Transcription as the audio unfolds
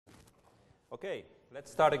Okay,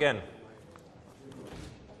 let's start again.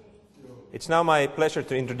 It's now my pleasure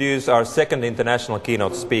to introduce our second international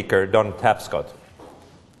keynote speaker, Don Tapscott.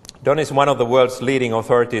 Don is one of the world's leading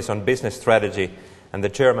authorities on business strategy and the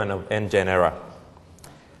chairman of nGenera.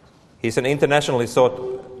 He's an internationally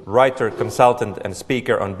sought writer, consultant, and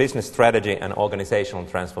speaker on business strategy and organizational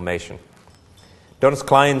transformation. Don's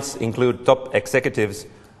clients include top executives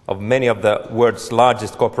of many of the world's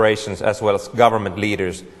largest corporations as well as government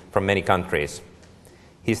leaders from many countries.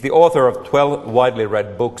 He's the author of 12 widely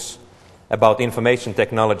read books about information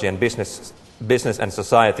technology and business and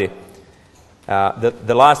society.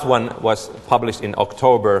 The last one was published in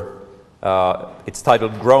October. It's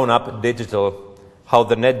titled Grown Up Digital: How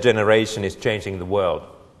the Net Generation is Changing the World.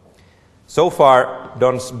 So far,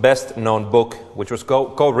 Don's best-known book, which was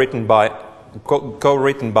co-written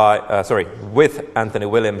with Anthony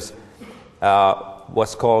Williams,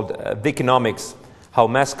 was called Wikinomics: How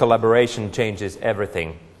Mass Collaboration Changes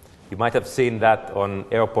Everything. You might have seen that on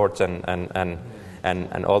airports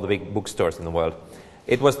and all the big bookstores in the world.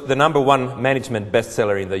 It was the #1 management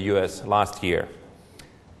bestseller in the US last year.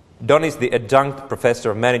 Don is the adjunct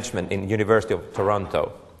professor of management in University of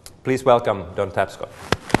Toronto. Please welcome Don Tapscott.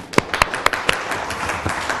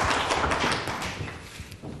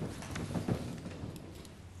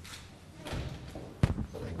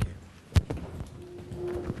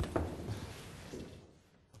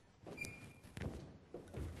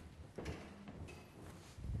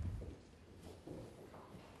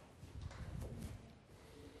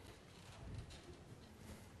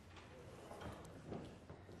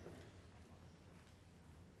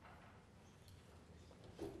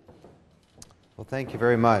 Well, thank you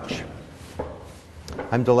very much.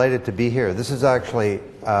 I'm delighted to be here. This is actually,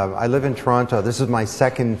 I live in Toronto. This is my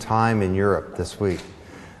second time in Europe this week.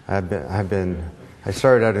 I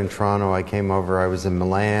started out in Toronto. I came over. I was in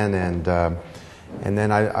Milan, and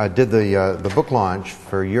then I did the book launch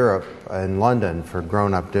for Europe in London for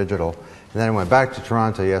Grown Up Digital. And then I went back to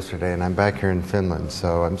Toronto yesterday, and I'm back here in Finland.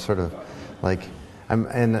 So I'm sort of like,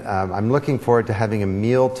 I'm looking forward to having a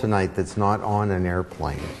meal tonight that's not on an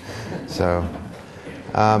airplane. So.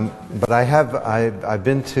 But I've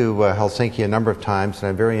been to Helsinki a number of times, and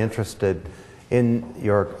I'm very interested in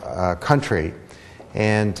your country.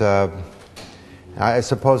 And I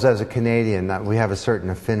suppose as a Canadian, we have a certain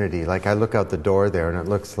affinity. Like I look out the door there, and it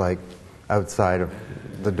looks like outside of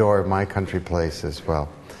the door of my country place as well.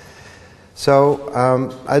 So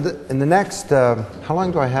in the next, how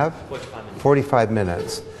long do I have? 45 minutes. 45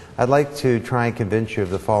 minutes. I'd like to try and convince you of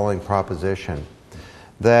the following proposition.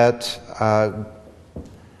 That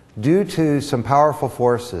due to some powerful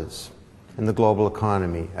forces in the global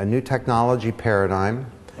economy, a new technology paradigm,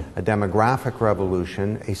 a demographic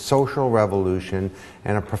revolution, a social revolution,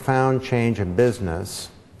 and a profound change in business,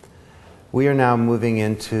 we are now moving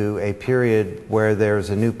into a period where there's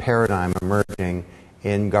a new paradigm emerging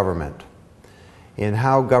in government, in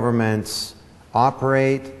how governments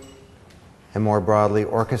operate and more broadly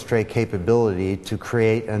orchestrate capability to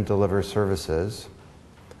create and deliver services,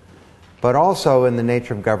 but also in the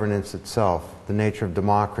nature of governance itself, the nature of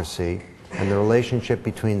democracy, and the relationship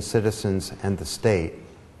between citizens and the state.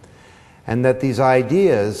 And that these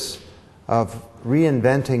ideas of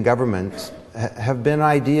reinventing governments have been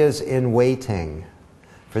ideas in waiting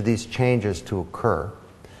for these changes to occur.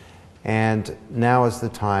 And now is the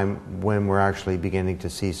time when we're actually beginning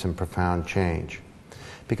to see some profound change.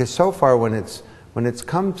 Because so far when it's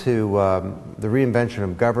come to the reinvention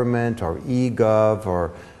of government or e-gov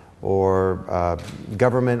or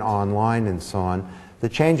government online and so on, the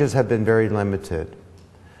changes have been very limited.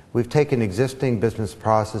 We've taken existing business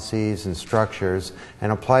processes and structures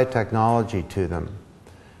and applied technology to them.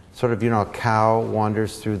 Sort of, a cow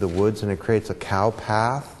wanders through the woods and it creates a cow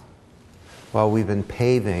path. Well, we've been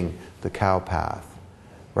paving the cow path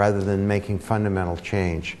rather than making fundamental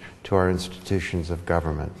change to our institutions of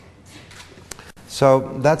government.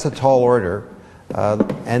 So that's a tall order.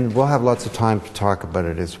 And we'll have lots of time to talk about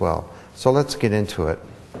it as well. So let's get into it.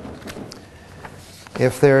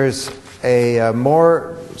 If there's a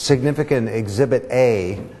more significant Exhibit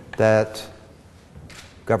A that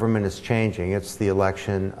government is changing, it's the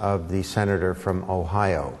election of the senator from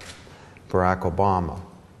Ohio, Barack Obama.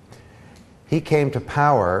 He came to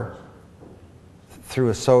power through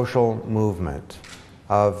a social movement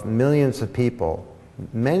of millions of people,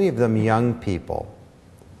 many of them young people,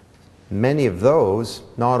 many of those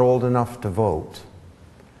not old enough to vote.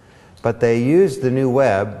 But they used the new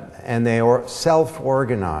web and they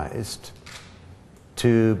self-organized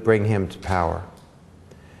to bring him to power.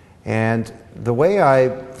 And the way I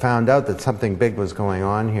found out that something big was going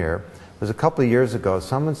on here was a couple of years ago,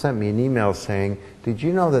 someone sent me an email saying, did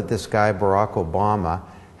you know that this guy, Barack Obama,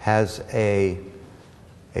 has a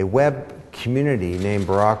web community named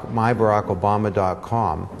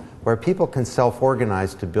mybarackobama.com where people can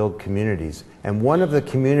self-organize to build communities. And one of the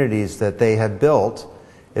communities that they have built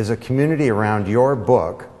is a community around your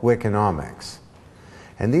book, Wikonomics.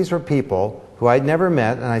 And these were people who I'd never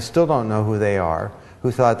met, and I still don't know who they are,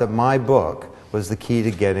 who thought that my book was the key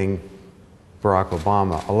to getting Barack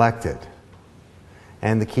Obama elected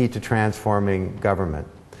and the key to transforming government.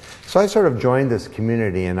 So I sort of joined this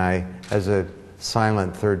community, and I, as a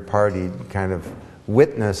silent third party, kind of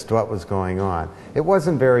witnessed what was going on. It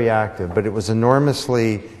wasn't very active, but it was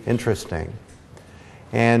enormously interesting.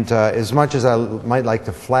 And as much as I might like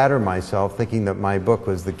to flatter myself thinking that my book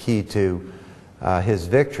was the key to his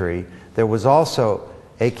victory, there was also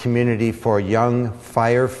a community for young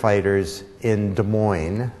firefighters in Des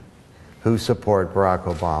Moines who support Barack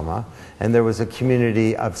Obama, and there was a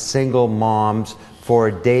community of single moms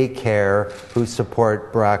for daycare who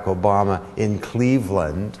support Barack Obama in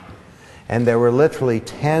Cleveland, and there were literally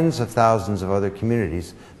tens of thousands of other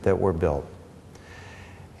communities that were built.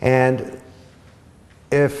 And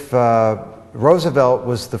if Roosevelt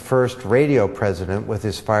was the first radio president with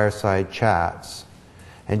his fireside chats,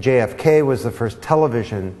 and JFK was the first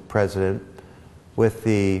television president with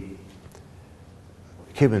the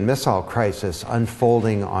Cuban Missile Crisis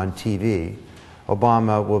unfolding on TV,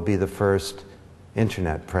 Obama will be the first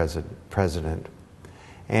internet president.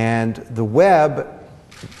 And the web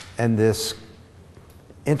and this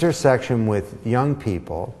intersection with young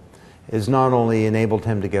people has not only enabled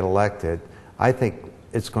him to get elected, I think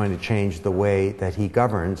it's going to change the way that he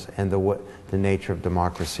governs and the nature of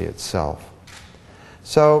democracy itself.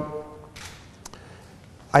 So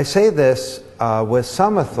I say this with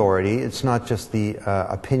some authority. It's not just the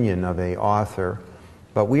opinion of an author,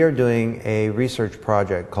 but we are doing a research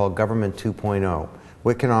project called Government 2.0,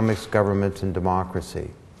 Wikonomics, Government, and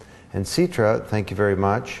Democracy. And Sitra, thank you very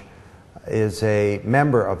much, is a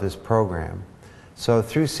member of this program. So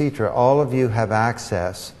through Sitra, all of you have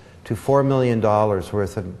access to $4 million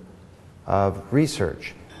worth of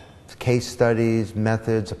research, case studies,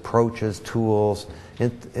 methods, approaches, tools,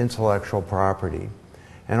 intellectual property.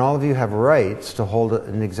 And all of you have rights to hold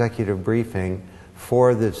an executive briefing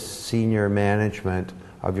for the senior management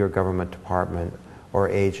of your government department or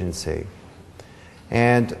agency.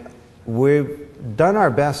 And we've done our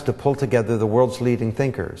best to pull together the world's leading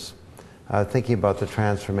thinkers, thinking about the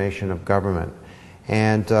transformation of government.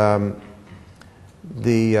 And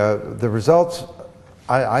the results,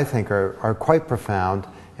 I think, are quite profound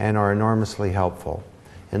and are enormously helpful.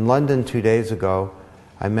 In London 2 days ago,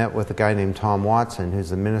 I met with a guy named Tom Watson,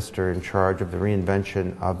 who's the minister in charge of the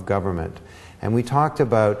reinvention of government. And we talked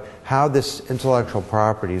about how this intellectual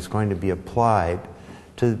property is going to be applied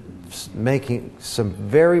to making some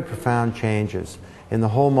very profound changes in the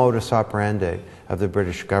whole modus operandi of the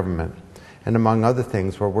British government. And among other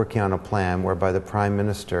things, we're working on a plan whereby the Prime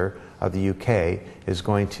Minister of the UK is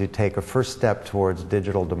going to take a first step towards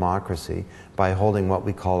digital democracy by holding what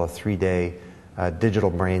we call a 3-day digital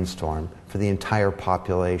brainstorm for the entire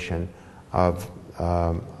population of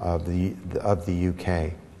the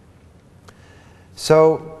UK.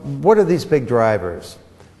 So what are these big drivers?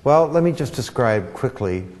 Well, let me just describe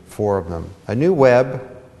quickly 4 of them. A new web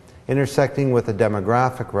intersecting with a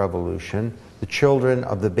demographic revolution. The children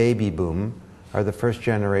of the baby boom are the first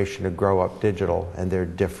generation to grow up digital, and they're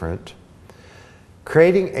different.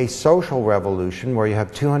 Creating a social revolution where you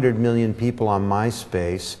have 200 million people on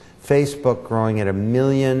MySpace, Facebook growing at 1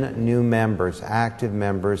 million new members, active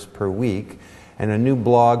members per week, and a new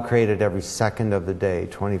blog created every second of the day,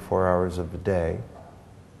 24 hours of the day.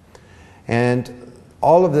 And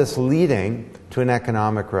all of this leading to an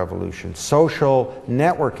economic revolution. Social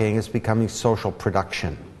networking is becoming social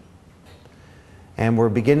production. And we're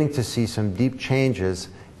beginning to see some deep changes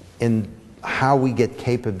in how we get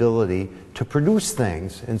capability to produce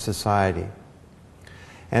things in society.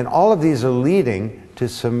 And all of these are leading to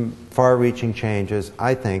some far-reaching changes,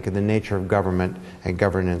 I think, in the nature of government and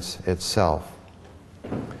governance itself.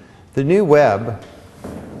 The new web,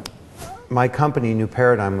 my company, New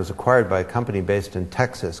Paradigm, was acquired by a company based in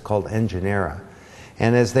Texas called nGenera.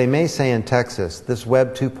 And as they may say in Texas, this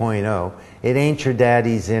Web 2.0, it ain't your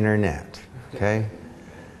daddy's internet, okay?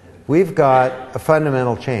 We've got a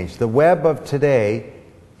fundamental change. The web of today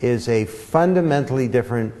is a fundamentally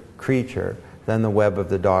different creature than the web of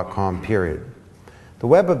the dot-com period. The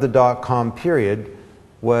web of the dot-com period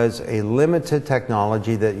was a limited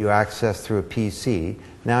technology that you access through a PC.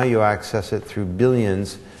 Now you access it through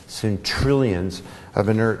billions soon trillions of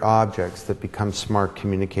inert objects that become smart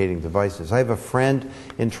communicating devices. I have a friend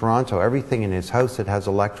in Toronto. Everything in his house that has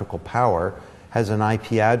electrical power has an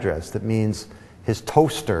IP address. That means his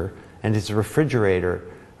toaster and his refrigerator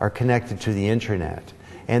are connected to the internet.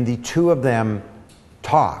 And the two of them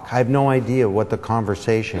talk. I have no idea what the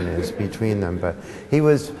conversation is between them, but he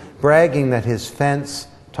was bragging that his fence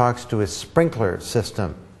talks to his sprinkler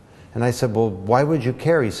system. And I said, well, why would you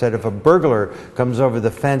care? He said, if a burglar comes over the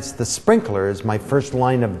fence, the sprinkler is my first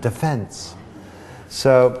line of defense.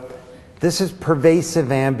 So this is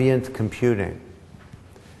pervasive ambient computing.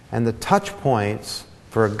 And the touch points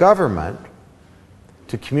for a government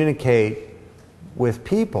to communicate with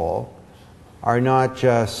people are not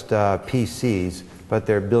just PCs, but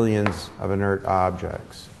they're billions of inert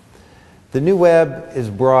objects. The new web is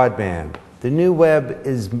broadband. The new web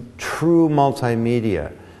is true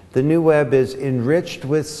multimedia. The new web is enriched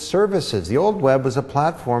with services. The old web was a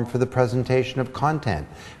platform for the presentation of content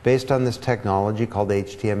based on this technology called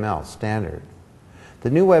HTML, standard. The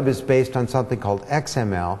new web is based on something called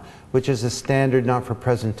XML, which is a standard not for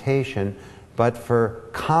presentation, but for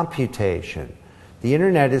computation. The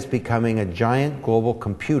internet is becoming a giant global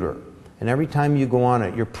computer. And every time you go on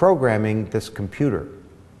it, you're programming this computer.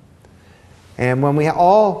 And when we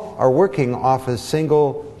all are working off a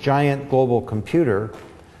single giant global computer,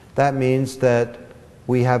 that means that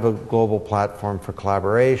we have a global platform for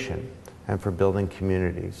collaboration and for building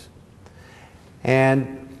communities.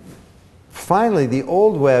 And finally, the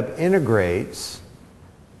old web integrates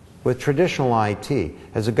with traditional IT.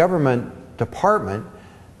 As a government department,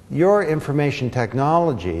 your information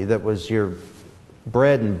technology that was your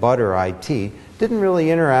bread and butter IT didn't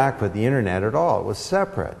really interact with the internet at all. It was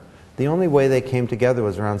separate. The only way they came together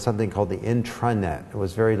was around something called the intranet. It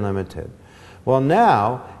was very limited. Well,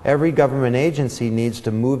 now every government agency needs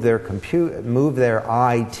to move their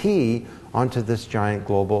IT onto this giant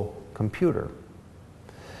global computer.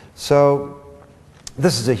 So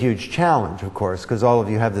this is a huge challenge, of course, because all of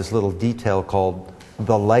you have this little detail called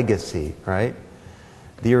the legacy, right?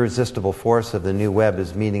 The irresistible force of the new web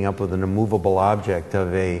is meeting up with an immovable object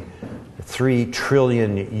of a 3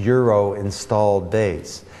 trillion euro installed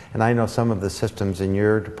base. And I know some of the systems in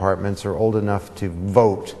your departments are old enough to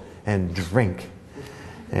vote and drink.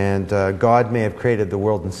 And God may have created the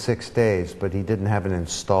world in 6 days, but he didn't have an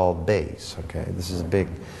installed base. Okay, this is a big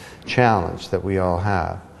challenge that we all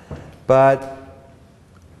have. But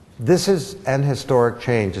this is an historic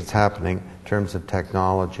change that's happening in terms of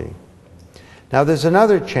technology. Now there's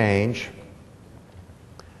another change,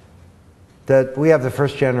 that we have the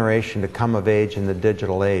first generation to come of age in the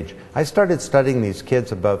digital age. I started studying these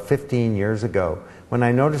kids about 15 years ago when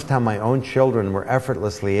I noticed how my own children were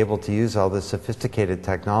effortlessly able to use all this sophisticated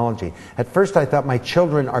technology. At first I thought my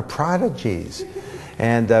children are prodigies,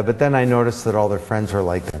 but then I noticed that all their friends were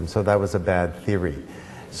like them, so that was a bad theory.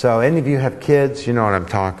 So any of you have kids, you know what I'm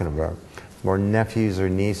talking about, or nephews or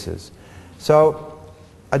nieces. So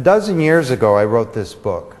a dozen years ago I wrote this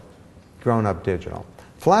book, Grown Up Digital.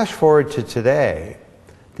 Flash forward to today,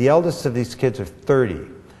 the eldest of these kids are 30.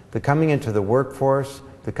 They're coming into the workforce,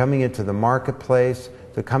 they're coming into the marketplace,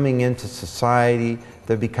 they're coming into society,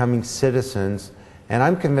 they're becoming citizens, and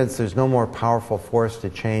I'm convinced there's no more powerful force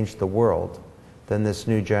to change the world than this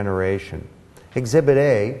new generation. Exhibit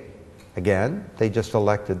A, again, they just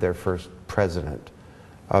elected their first president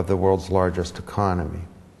of the world's largest economy.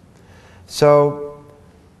 So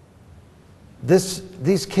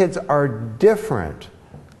these kids are different.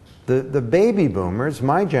 The baby boomers,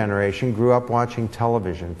 my generation, grew up watching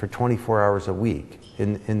television for 24 hours a week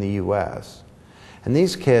in the US. And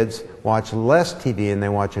these kids watch less TV and they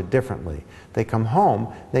watch it differently. They come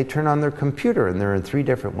home, they turn on their computer and they're in 3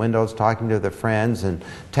 different windows talking to their friends and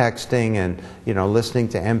texting and listening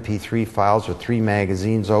to MP3 files with 3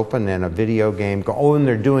 magazines open and a video game. And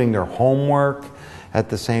they're doing their homework at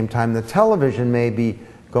the same time. The television may be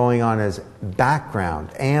going on as background,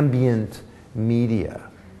 ambient media.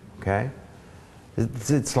 Okay?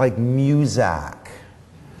 It's like music.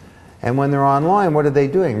 And when they're online, what are they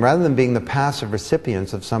doing? Rather than being the passive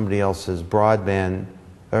recipients of somebody else's broadband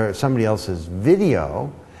or somebody else's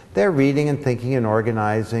video, they're reading and thinking and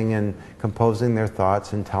organizing and composing their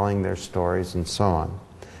thoughts and telling their stories and so on.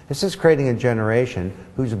 This is creating a generation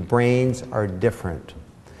whose brains are different.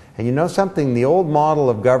 And you know something? The old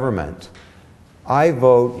model of government, I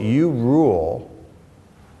vote, you rule.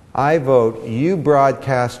 I vote, you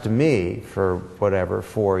broadcast to me for whatever,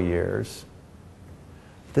 4 years.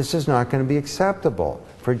 This is not going to be acceptable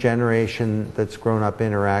for a generation that's grown up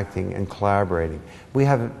interacting and collaborating. We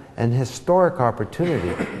have an historic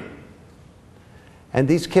opportunity. And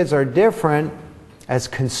these kids are different, as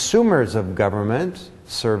consumers of government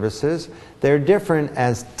services. They're different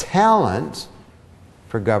as talent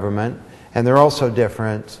for government, and they're also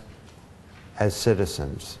different as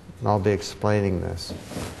citizens. And I'll be explaining this.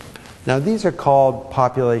 Now, these are called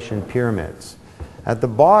population pyramids. At the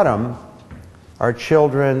bottom are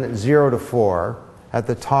children 0 to 4. At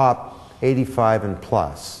the top, 85 and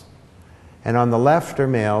plus. And on the left are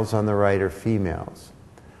males, on the right are females.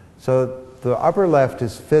 So the upper left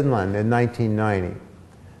is Finland in 1990.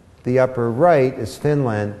 The upper right is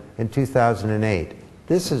Finland in 2008.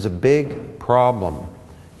 This is a big problem.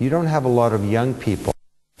 You don't have a lot of young people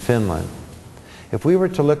in Finland. If we were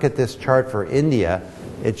to look at this chart for India,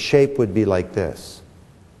 its shape would be like this.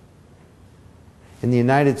 In the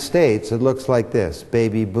United States, it looks like this.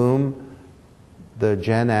 Baby boom, the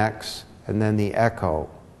Gen X, and then the echo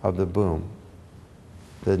of the boom.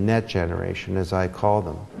 The net generation, as I call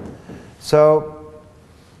them. So,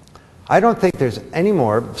 I don't think there's any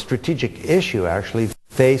more strategic issue, actually,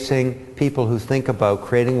 facing people who think about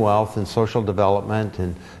creating wealth and social development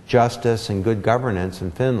and justice and good governance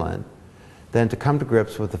in Finland than to come to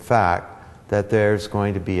grips with the fact that there's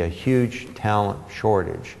going to be a huge talent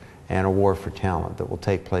shortage and a war for talent that will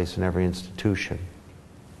take place in every institution.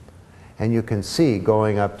 And you can see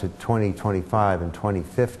going up to 2025 and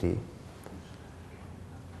 2050.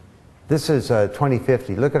 This is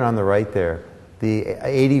 2050. Look at on the right there. The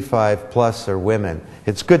 85 plus are women.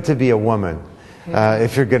 It's good to be a woman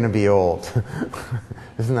if you're going to be old.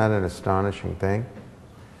 Isn't that an astonishing thing?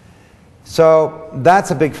 So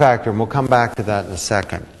that's a big factor, and we'll come back to that in a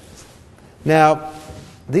second. Now,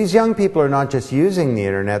 these young people are not just using the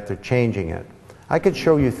internet, they're changing it. I could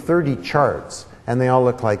show you 30 charts, and they all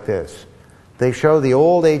look like this. They show the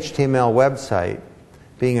old HTML website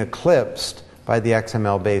being eclipsed by the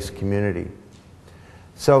XML-based community.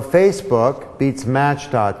 So Facebook beats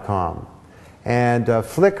Match.com, and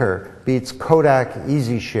Flickr beats Kodak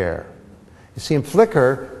EasyShare. You see, in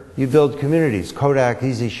Flickr, you build communities. Kodak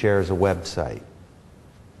EasyShare is a website.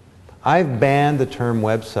 I've banned the term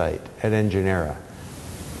website at nGenera.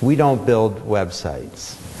 We don't build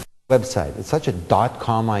websites. Website, it's such a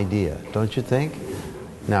 .com idea, don't you think?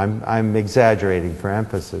 Now, I'm exaggerating for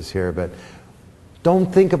emphasis here, but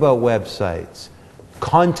don't think about websites.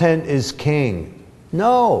 Content is king.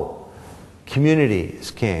 No. Community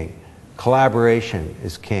is king. Collaboration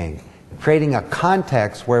is king. Creating a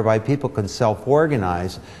context whereby people can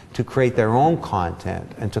self-organize to create their own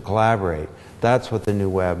content and to collaborate. That's what the new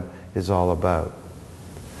web is all about.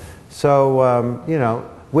 So, you know,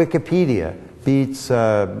 Wikipedia beats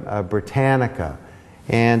Britannica,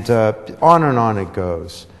 and on it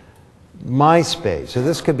goes. MySpace, so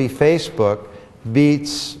this could be Facebook,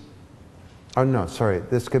 beats, oh no, sorry,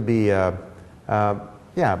 this could be,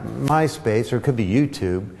 MySpace, or it could be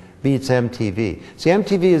YouTube, beats MTV. See,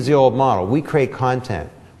 MTV is the old model. We create content.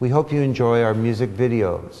 We hope you enjoy our music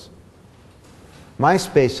videos.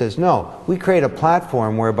 MySpace says, no, we create a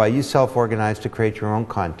platform whereby you self-organize to create your own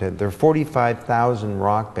content. There are 45,000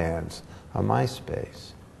 rock bands on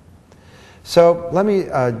MySpace. So let me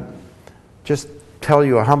just tell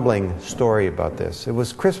you a humbling story about this. It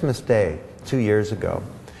was Christmas Day 2 years ago,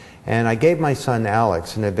 and I gave my son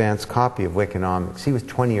Alex an advanced copy of Wikinomics. He was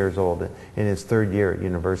 20 years old in his third year at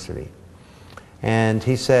university. And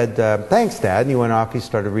he said, thanks, Dad, and he went off, he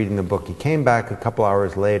started reading the book. He came back a couple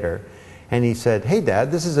hours later, and he said, hey,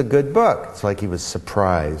 Dad, this is a good book. It's like he was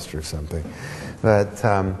surprised or something. But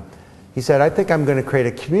he said, I think I'm going to create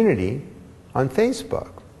a community on Facebook.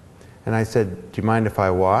 And I said, do you mind if I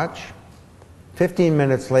watch? 15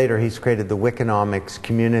 minutes later, he's created the Wikinomics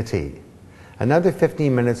community. Another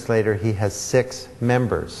 15 minutes later, he has 6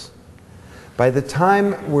 members. By the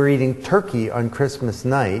time we're eating turkey on Christmas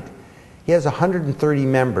night, he has 130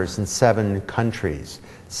 members in 7 countries,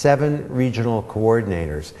 7 regional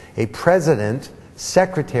coordinators, a president,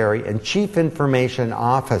 secretary, and chief information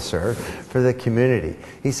officer for the community.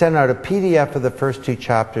 He sent out a PDF of the first 2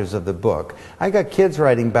 chapters of the book. I got kids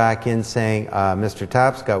writing back in saying, Mr.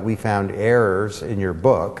 Tapscott, we found errors in your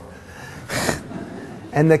book.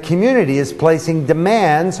 And the community is placing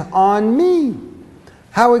demands on me.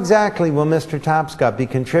 How exactly will Mr. Tapscott be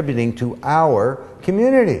contributing to our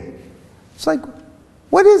community? It's like,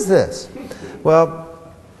 what is this? Well,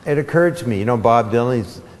 it occurred to me, you know, Bob Dylan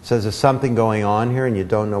says there's something going on here and you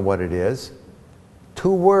don't know what it is.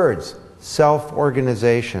 2 words,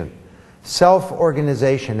 self-organization.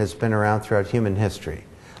 Self-organization has been around throughout human history.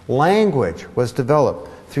 Language was developed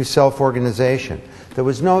through self-organization. There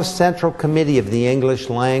was no central committee of the English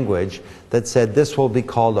language that said this will be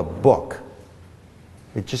called a book.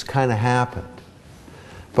 It just kind of happened.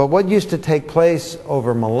 But what used to take place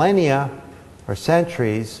over millennia or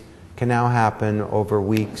centuries can now happen over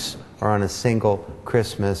weeks or on a single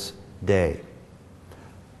Christmas day.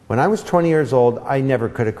 When I was 20 years old, I never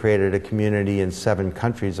could have created a community in 7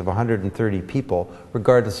 countries of 130 people,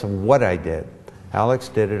 regardless of what I did. Alex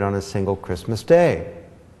did it on a single Christmas day.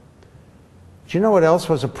 Do you know what else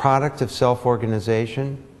was a product of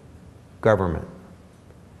self-organization? Government.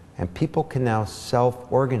 And people can now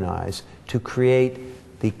self-organize to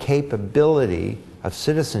create the capability of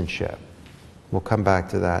citizenship. We'll come back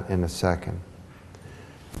to that in a second.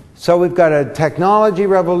 So we've got a technology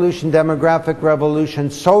revolution, demographic revolution,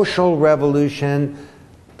 social revolution,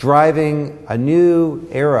 driving a new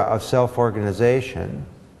era of self-organization,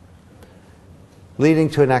 leading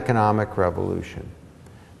to an economic revolution.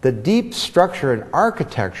 The deep structure and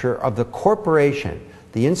architecture of the corporation,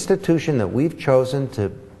 the institution that we've chosen to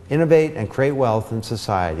innovate and create wealth in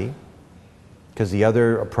society, because the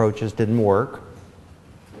other approaches didn't work.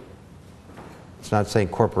 It's not saying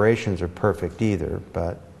corporations are perfect either,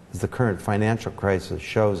 but as the current financial crisis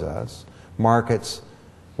shows us, markets,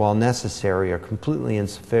 while necessary, are completely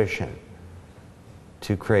insufficient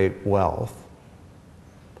to create wealth.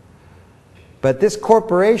 But this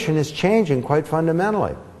corporation is changing quite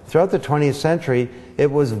fundamentally. Throughout the 20th century,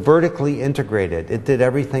 it was vertically integrated. It did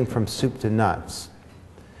everything from soup to nuts.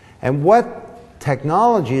 And what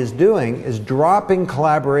technology is doing is dropping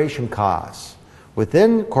collaboration costs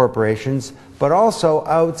within corporations, but also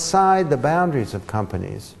outside the boundaries of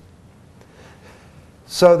companies,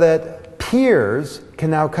 so that peers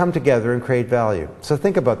can now come together and create value. So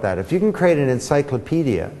think about that. If you can create an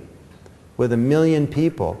encyclopedia with 1 million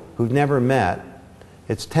people who've never met,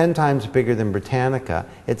 it's 10 times bigger than Britannica.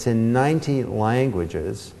 It's in 90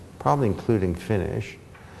 languages, probably including Finnish.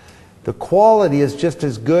 The quality is just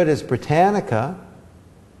as good as Britannica,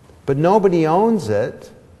 but nobody owns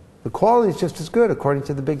it. The quality is just as good, according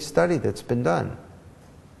to the big study that's been done.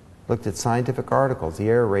 Looked at scientific articles. The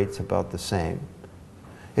error rate's about the same.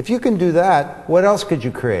 If you can do that, what else could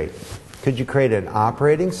you create? Could you create an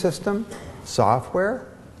operating system? Software?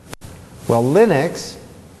 Well, Linux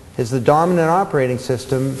is the dominant operating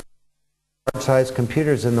system for large-sized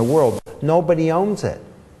computers in the world. Nobody owns it.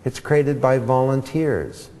 It's created by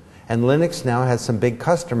volunteers. And Linux now has some big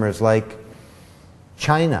customers like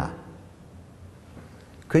China.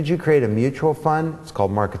 Could you create a mutual fund? It's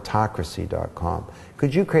called marketocracy.com.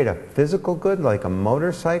 Could you create a physical good like a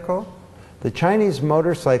motorcycle? The Chinese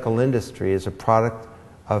motorcycle industry is a product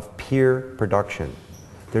of peer production.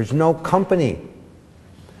 There's no company.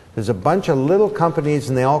 There's a bunch of little companies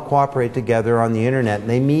and they all cooperate together on the internet and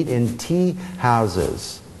they meet in tea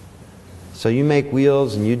houses. So you make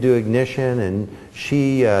wheels and you do ignition and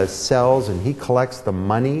she sells and he collects the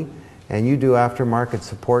money and you do aftermarket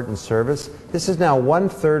support and service. This is now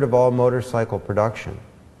 1/3 of all motorcycle production.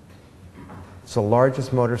 It's the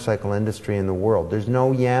largest motorcycle industry in the world. There's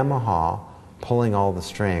no Yamaha pulling all the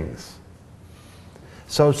strings.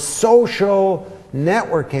 So social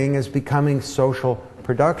networking is becoming social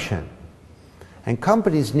production. And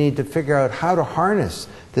companies need to figure out how to harness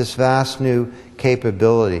this vast new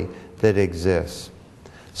capability that exists.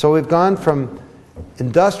 So we've gone from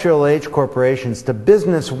industrial age corporations to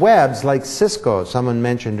business webs like Cisco, someone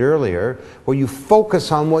mentioned earlier, where you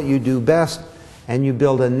focus on what you do best and you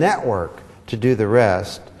build a network to do the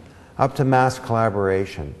rest, up to mass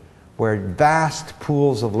collaboration, where vast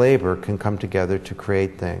pools of labor can come together to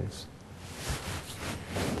create things.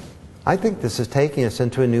 I think this is taking us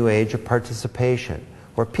into a new age of participation,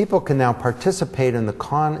 where people can now participate in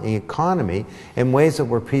the economy in ways that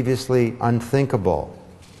were previously unthinkable.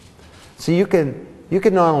 So you can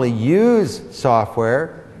not only use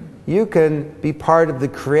software, you can be part of the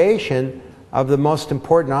creation of the most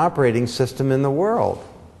important operating system in the world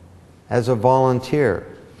as a volunteer.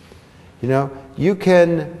 You know, you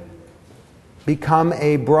can become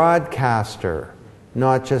a broadcaster,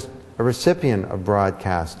 not just a recipient of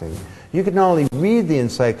broadcasting. You can not only read the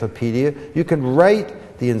encyclopedia, you can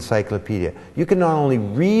write the encyclopedia. You can not only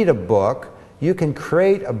read a book, you can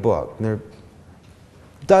create a book. And there are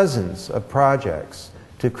dozens of projects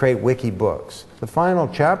to create wiki books. The final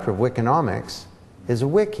chapter of Wikinomics is a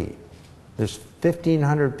wiki. There's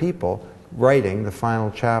 1,500 people writing the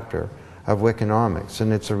final chapter of Wikinomics,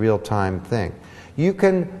 and it's a real-time thing. You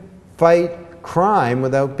can fight crime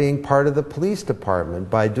without being part of the police department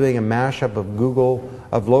by doing a mashup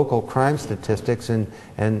of local crime statistics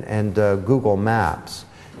and Google Maps.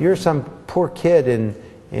 You're some poor kid in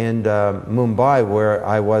Mumbai, where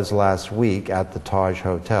I was last week at the Taj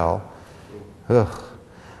Hotel. Ugh.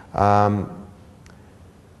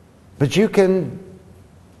 But you can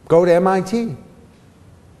go to MIT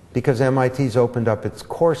because MIT's opened up its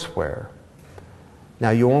courseware. Now,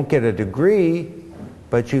 you won't get a degree,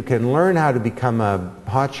 but you can learn how to become a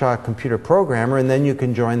hotshot computer programmer, and then you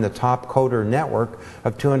can join the top coder network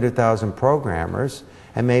of 200,000 programmers,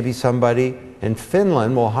 and maybe somebody in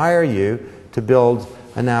Finland will hire you to build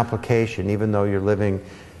an application, even though you're living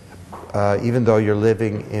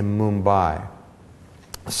in Mumbai.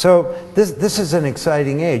 So this is an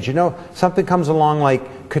exciting age. You know, something comes along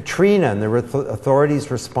like Katrina and the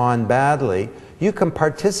authorities respond badly. You can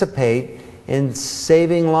participate in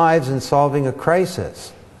saving lives and solving a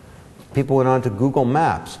crisis. People went on to Google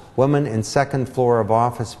Maps. Woman in second floor of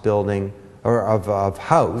office building or of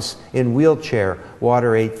house in wheelchair,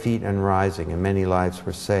 water 8 feet and rising, and many lives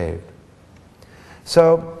were saved.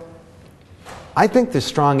 So I think there's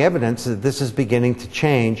strong evidence that this is beginning to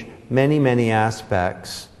change many, many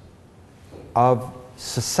aspects of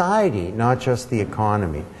society, not just the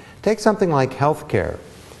economy. Take something like healthcare.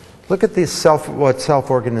 Look at what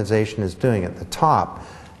self-organization is doing at the top.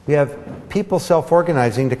 We have people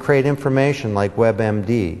self-organizing to create information like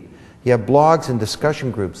WebMD. You have blogs and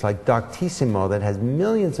discussion groups like Doctissimo that has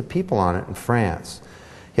millions of people on it in France.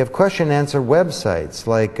 You have question-answer websites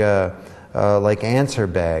like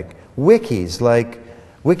AnswerBag. Wikis like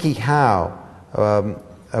WikiHow,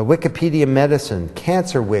 Wikipedia Medicine,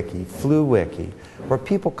 Cancer Wiki, Flu Wiki, where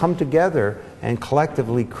people come together and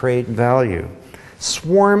collectively create value.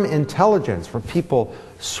 Swarm intelligence, where people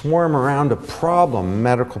swarm around a problem, a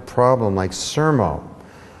medical problem like Sermo.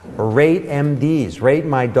 Or Rate MDs, Rate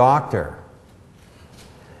My Doctor.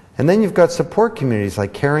 And then you've got support communities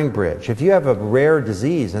like Caring Bridge. If you have a rare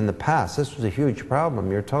disease in the past, this was a huge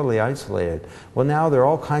problem, you're totally isolated. Well, now there are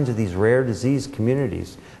all kinds of these rare disease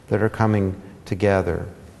communities that are coming together.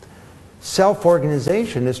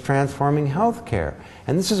 Self-organization is transforming healthcare.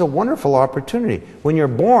 And this is a wonderful opportunity. When you're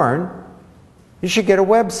born, you should get a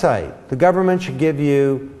website. The government should give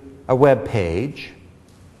you a web page,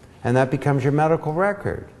 and that becomes your medical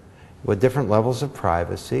record with different levels of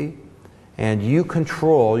privacy. And you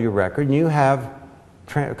control your record, and you have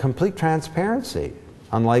complete transparency,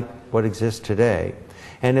 unlike what exists today.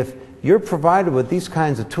 And if you're provided with these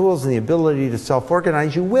kinds of tools and the ability to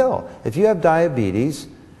self-organize, you will. If you have diabetes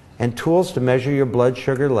and tools to measure your blood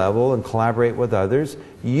sugar level and collaborate with others,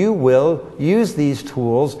 you will use these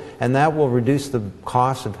tools, and that will reduce the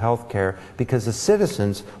cost of healthcare because the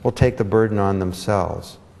citizens will take the burden on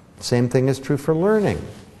themselves. Same thing is true for learning.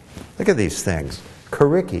 Look at these things.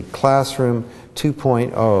 Curriki, Classroom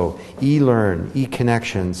 2.0, eLearn,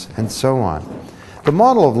 eConnections, and so on. The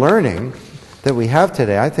model of learning that we have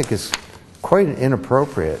today, I think, is quite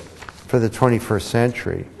inappropriate for the 21st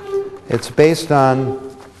century. It's based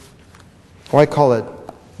on, I call it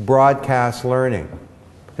broadcast learning.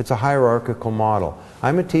 It's a hierarchical model.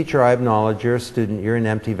 I'm a teacher, I have knowledge, you're a student, you're an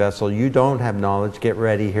empty vessel, you don't have knowledge, get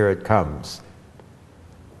ready, here it comes.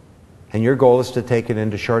 And your goal is to take it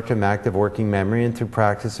into short-term active working memory and through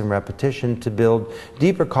practice and repetition to build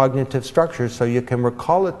deeper cognitive structures so you can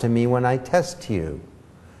recall it to me when I test you.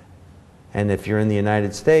 And if you're in the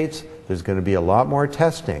United States, there's going to be a lot more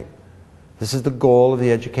testing. This is the goal of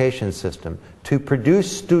the education system, to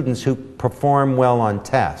produce students who perform well on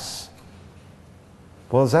tests.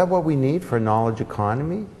 Well, is that what we need for a knowledge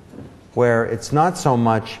economy? Where it's not so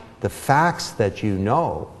much the facts that you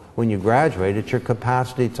know when you graduate, it's your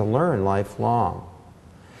capacity to learn lifelong.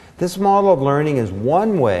 This model of learning is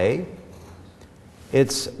one way,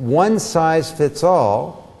 it's one size fits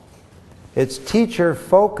all, it's teacher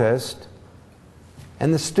focused,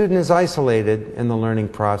 and the student is isolated in the learning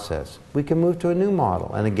process. We can move to a new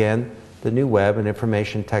model, and again, the new web and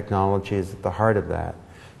information technology is at the heart of that.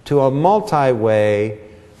 To a multi-way,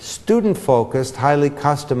 student-focused, highly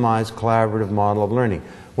customized, collaborative model of learning.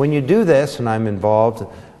 When you do this, and I'm involved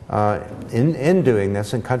in doing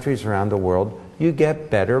this in countries around the world, you get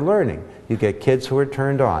better learning. You get kids who are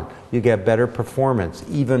turned on. You get better performance,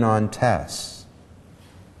 even on tests.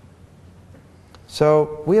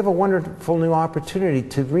 So we have a wonderful new opportunity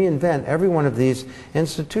to reinvent every one of these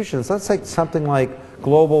institutions. Let's take something like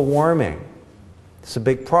global warming. It's a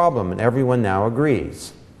big problem, and everyone now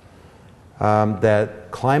agrees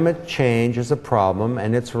that climate change is a problem,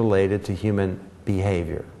 and it's related to human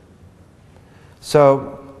behavior.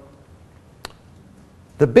 So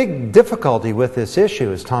the big difficulty with this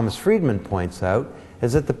issue, as Thomas Friedman points out,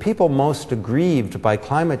 is that the people most aggrieved by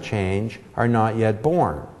climate change are not yet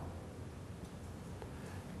born.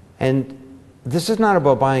 And this is not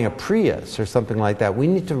about buying a Prius or something like that. We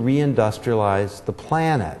need to reindustrialize the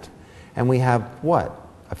planet. And we have, what,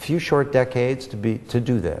 a few short decades to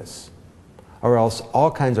do this. Or else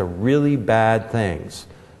all kinds of really bad things,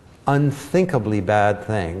 unthinkably bad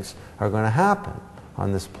things, are going to happen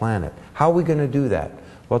on this planet. How are we going to do that?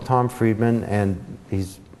 Well, Tom Friedman, and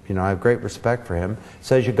he's, I have great respect for him,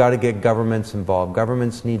 says you've got to get governments involved.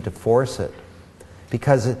 Governments need to force it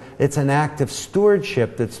because it's an act of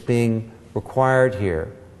stewardship that's being required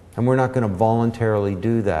here, and we're not going to voluntarily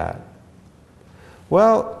do that.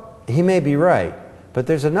 Well, he may be right, but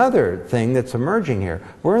there's another thing that's emerging here.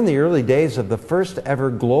 We're in the early days of the first ever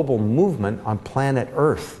global movement on planet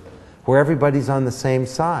Earth, where everybody's on the same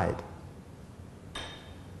side.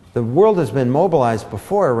 The world has been mobilized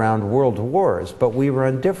before around world wars, but we were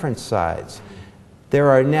on different sides. There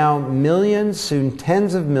are now millions, soon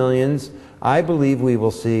tens of millions. I believe we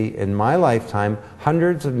will see, in my lifetime,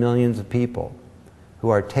 hundreds of millions of people who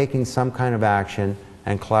are taking some kind of action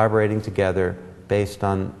and collaborating together based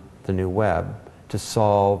on the new web to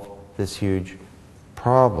solve this huge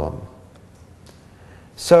problem.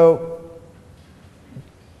 So,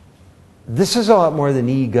 this is a lot more than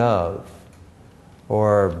eGov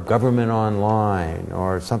or government online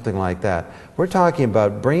or something like that. We're talking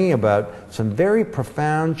about bringing about some very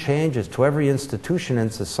profound changes to every institution in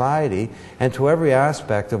society and to every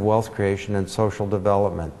aspect of wealth creation and social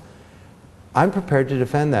development. I'm prepared to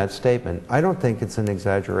defend that statement. I don't think it's an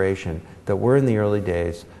exaggeration that we're in the early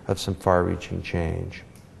days of some far-reaching change.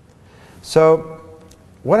 So,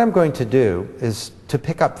 what I'm going to do is to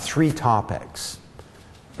pick up 3 topics.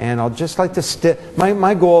 And I'll just like to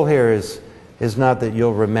my goal here is not that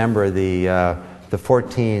you'll remember the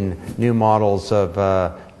 14 new models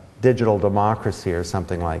of digital democracy or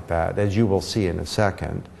something like that, as you will see in a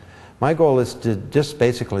second. My goal is to just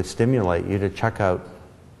basically stimulate you to check out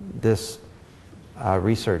this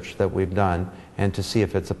research that we've done and to see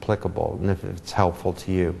if it's applicable and if it's helpful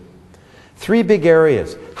to you. 3 big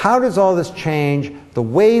areas. How does all this change the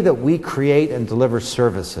way that we create and deliver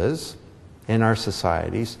services in our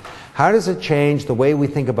societies? How does it change the way we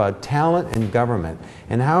think about talent and government?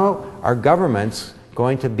 And how are governments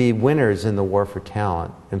going to be winners in the war for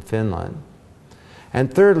talent in Finland?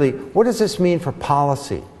 And thirdly, what does this mean for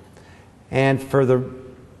policy and for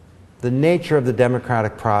the nature of the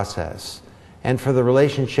democratic process and for the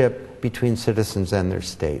relationship between citizens and their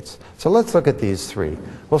states? So let's look at these 3.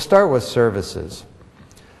 We'll start with services.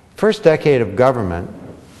 First decade of government,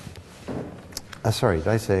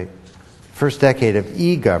 first decade of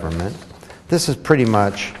e-government, this is pretty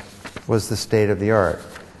much was the state of the art.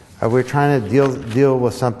 We're trying to deal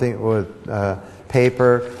with something with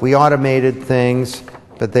paper. We automated things,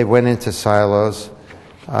 but they went into silos.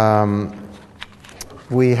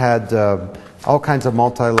 We had all kinds of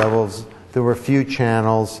multi-levels. There were few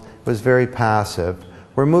channels. It was very passive.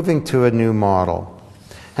 We're moving to a new model.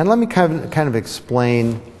 And let me kind of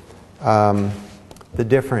explain the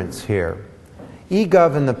difference here.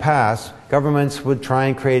 eGov in the past, governments would try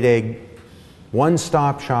and create a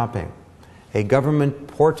one-stop shopping, a government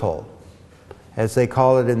portal, as they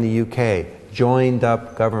call it in the UK,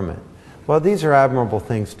 joined-up government. Well, these are admirable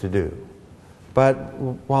things to do. But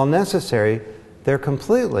while necessary, they're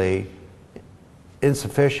completely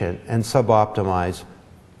insufficient and suboptimized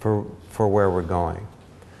for where we're going.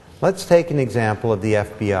 Let's take an example of the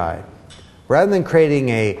FBI. Rather than creating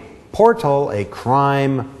a portal, a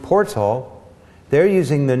crime portal, they're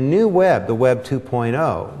using the new web, the Web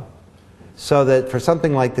 2.0, so that for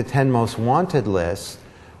something like the 10 most wanted list,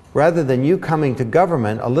 rather than you coming to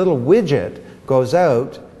government, a little widget goes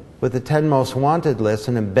out with the 10 most wanted list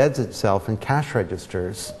and embeds itself in cash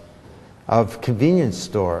registers of convenience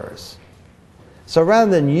stores. So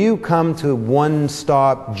rather than you come to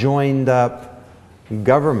one-stop, joined-up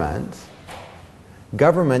government,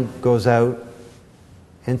 government goes out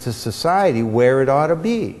into society where it ought to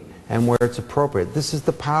be and where it's appropriate. This is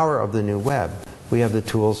the power of the new web. We have the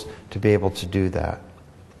tools to be able to do that.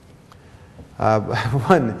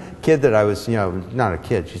 One kid that I was, not a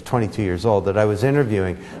kid, she's 22 years old, that I was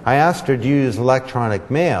interviewing, I asked her, do you use electronic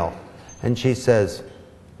mail? And she says,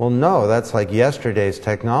 well, no, that's like yesterday's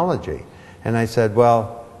technology. And I said,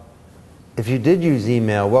 well, if you did use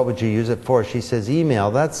email, what would you use it for? She says, email,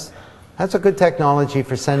 that's a good technology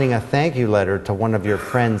for sending a thank you letter to one of your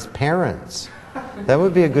friend's parents. That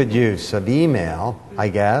would be a good use of email, I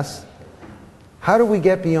guess. How do we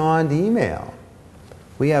get beyond email?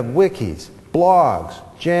 We have wikis, blogs,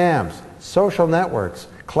 jams, social networks,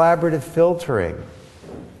 collaborative filtering,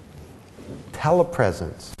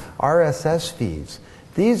 telepresence, RSS feeds.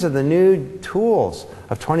 These are the new tools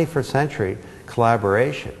of 21st century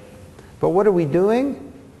collaboration. But what are we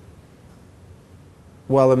doing?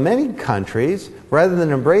 Well, in many countries, rather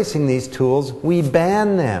than embracing these tools, we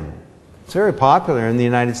ban them. It's very popular in the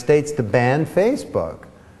United States to ban Facebook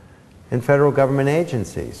in federal government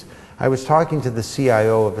agencies. I was talking to the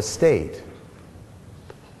CIO of a state,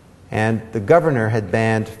 and the governor had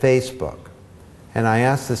banned Facebook. And I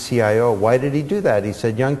asked the CIO, why did he do that? He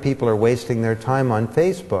said, young people are wasting their time on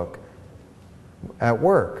Facebook at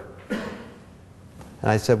work. And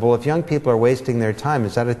I said, well, if young people are wasting their time,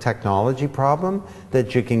 is that a technology problem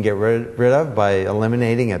that you can get rid of by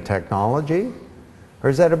eliminating a technology? Or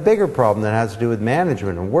is that a bigger problem that has to do with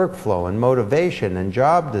management and workflow and motivation and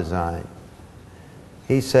job design?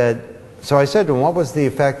 He said, so I said to him, what was the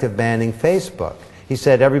effect of banning Facebook? He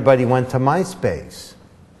said, everybody went to MySpace.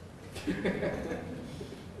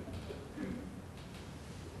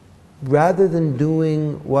 Rather than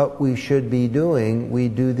doing what we should be doing, we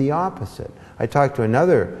do the opposite. I talked to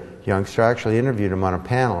another youngster, I actually interviewed him on a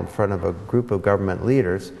panel in front of a group of government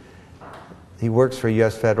leaders. He works for a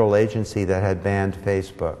U.S. federal agency that had banned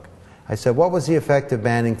Facebook. I said, what was the effect of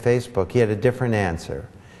banning Facebook? He had a different answer.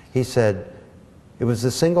 He said, it was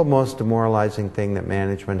the single most demoralizing thing that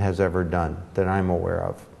management has ever done, that I'm aware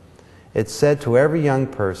of. It said to every young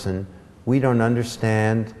person, we don't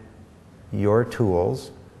understand your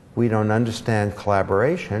tools, we don't understand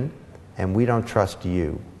collaboration, and we don't trust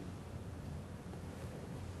you.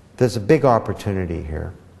 There's a big opportunity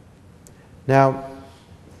here. Now,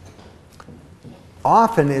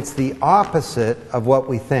 often it's the opposite of what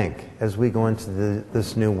we think as we go into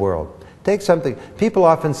this new world. Take something, people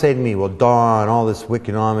often say to me, well, Don, all this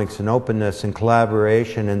Wikinomics and openness and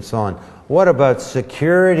collaboration and so on. What about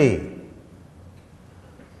security?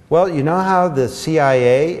 Well, you know how the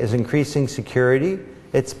CIA is increasing security?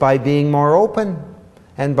 It's by being more open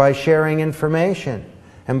and by sharing information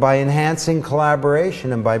and by enhancing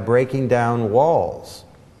collaboration and by breaking down walls.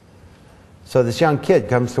 So this young kid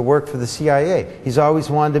comes to work for the CIA. He's always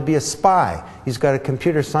wanted to be a spy. He's got a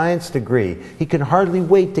computer science degree. He can hardly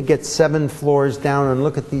wait to get 7 floors down and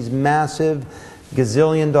look at these massive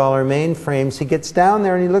gazillion-dollar mainframes. He gets down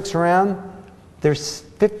there and he looks around. There's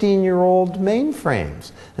 15-year-old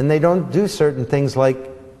mainframes. And they don't do certain things like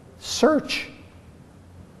search.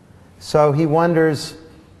 So he wonders,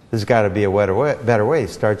 there's got to be a better way. He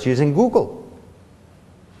starts using Google.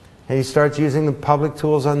 And he starts using the public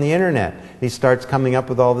tools on the internet. He starts coming up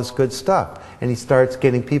with all this good stuff. And he starts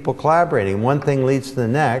getting people collaborating. One thing leads to the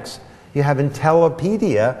next. You have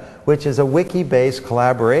Intellipedia, which is a wiki-based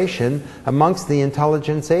collaboration amongst the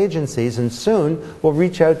intelligence agencies, and soon will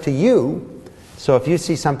reach out to you. So if you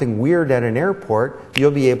see something weird at an airport,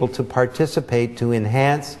 you'll be able to participate to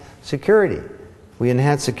enhance security. We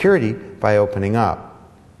enhance security by opening up.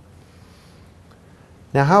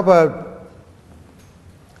 Now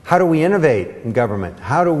how do we innovate in government?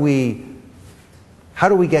 How do we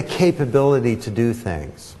get capability to do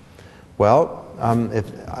things? Well,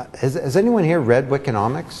 has anyone here read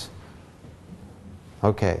Wikinomics?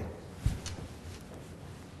 Okay.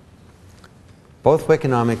 Both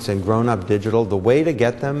Wikinomics and Grown Up Digital, the way to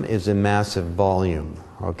get them is in massive volume,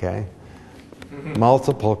 okay?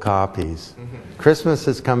 Multiple copies. Christmas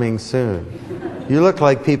is coming soon. You look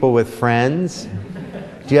like people with friends.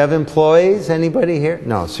 Do you have employees? Anybody here?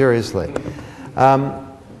 No, seriously.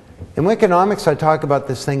 In Wikinomics, I talk about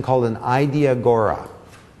this thing called an ideagora.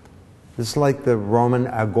 This is like the Roman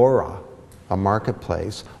agora, a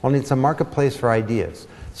marketplace, only it's a marketplace for ideas.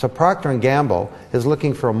 So Procter & Gamble is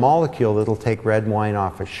looking for a molecule that'll take red wine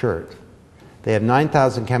off a shirt. They have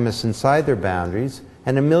 9,000 chemists inside their boundaries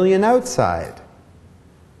and 1 million outside.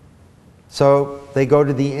 So they go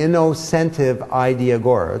to the Innocentive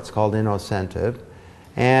ideagora, it's called Innocentive,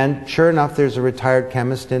 and sure enough there's a retired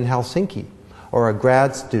chemist in Helsinki or a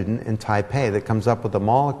grad student in Taipei that comes up with a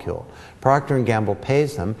molecule. Procter & Gamble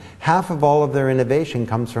pays them. Half of all of their innovation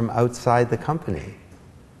comes from outside the company.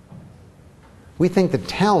 We think the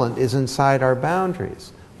talent is inside our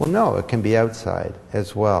boundaries. Well, no, it can be outside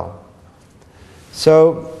as well.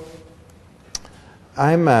 So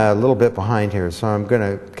I'm a little bit behind here, so I'm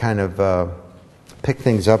going to kind of pick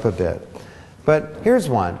things up a bit. But here's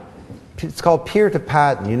one. It's called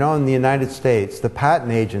peer-to-patent. You know, in the United States, the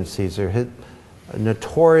patent agencies are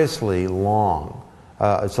notoriously long.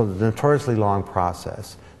 It's a notoriously long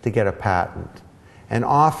process to get a patent. And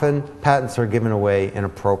often, patents are given away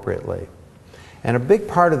inappropriately. And a big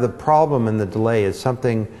part of the problem and the delay is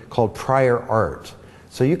something called prior art.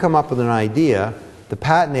 So you come up with an idea, the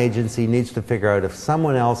patent agency needs to figure out if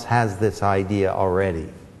someone else has this idea already.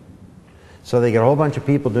 So they get a whole bunch of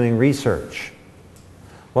people doing research.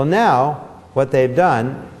 Well, now, what they've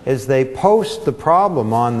done is they post the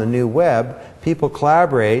problem on the new web, people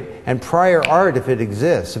collaborate, and prior art, if it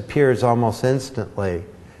exists, appears almost instantly,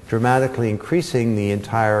 dramatically increasing the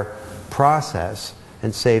entire process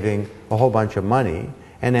and saving a whole bunch of money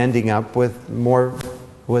and ending up with more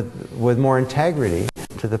integrity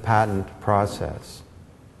to the patent process.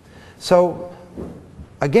 So,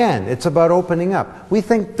 again, it's about opening up. We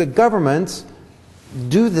think the governments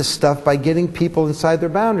do this stuff by getting people inside their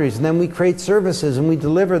boundaries, and then we create services and we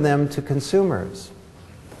deliver them to consumers.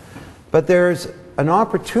 But there's an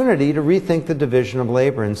opportunity to rethink the division of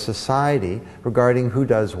labor in society regarding who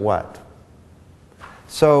does what.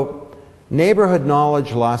 So, Neighborhood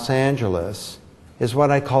Knowledge Los Angeles is what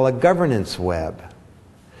I call a governance web,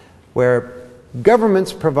 where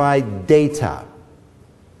governments provide data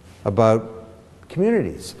about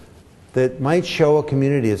communities that might show a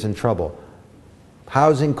community is in trouble.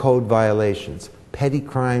 Housing code violations, petty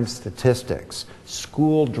crime statistics,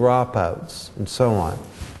 school dropouts, and so on.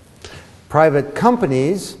 Private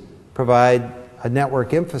companies provide a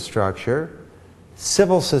network infrastructure.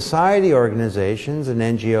 Civil society organizations and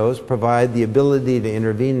NGOs provide the ability to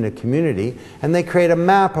intervene in a community, and they create a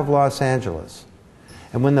map of Los Angeles.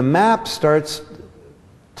 And when the map starts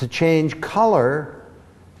to change color,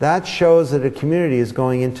 that shows that a community is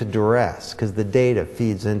going into duress because the data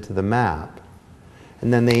feeds into the map.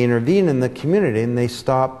 And then they intervene in the community and they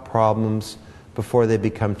stop problems before they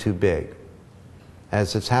become too big,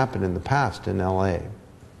 as has happened in the past in LA.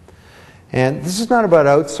 And this is not about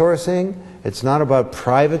outsourcing. It's not about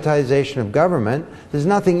privatization of government. There's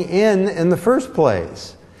nothing in the first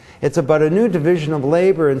place. It's about a new division of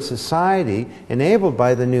labor in society enabled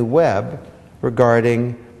by the new web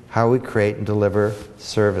regarding how we create and deliver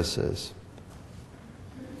services.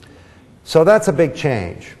 So that's a big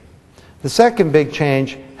change. The second big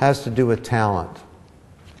change has to do with talent.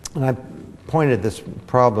 And I pointed this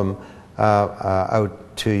problem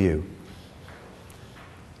out to you.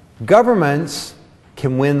 Governments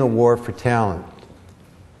can win the war for talent.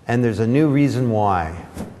 And there's a new reason why.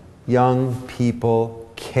 Young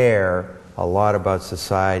people care a lot about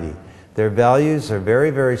society. Their values are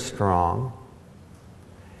very, very strong.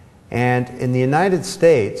 And in the United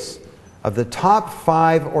States, of the top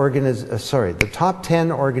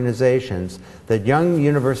 10 organizations that young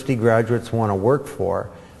university graduates want to work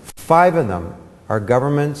for, 5 of them are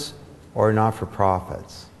governments or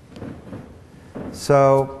not-for-profits.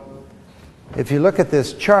 So, if you look at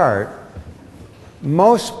this chart,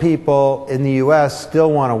 most people in the US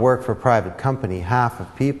still want to work for a private company, half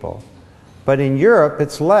of people. But in Europe,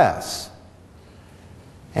 it's less.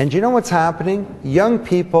 And you know what's happening? Young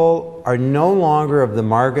people are no longer of the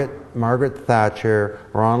Margaret Thatcher,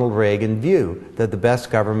 Ronald Reagan view that the best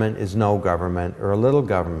government is no government or a little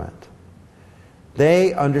government.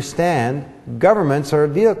 They understand governments are a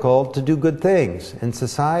vehicle to do good things in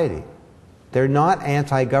society. They're not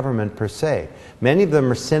anti-government per se. Many of them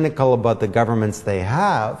are cynical about the governments they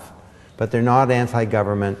have, but they're not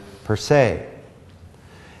anti-government per se.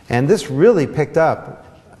 And this really picked up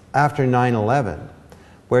after 9/11,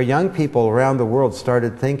 where young people around the world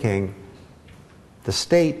started thinking the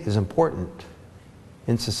state is important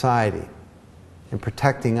in society, in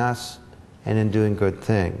protecting us and in doing good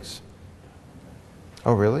things.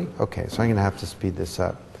 Oh, really? Okay, so I'm going to have to speed this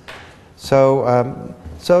up. So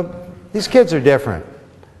these kids are different.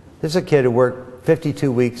 There's a kid who worked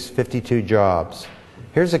 52 weeks, 52 jobs.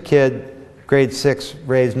 Here's a kid, grade 6,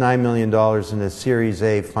 raised $9 million in a Series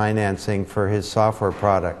A financing for his software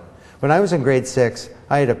product. When I was in grade 6,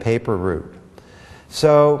 I had a paper route.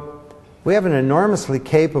 So we have an enormously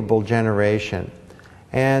capable generation.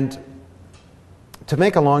 And to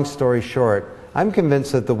make a long story short, I'm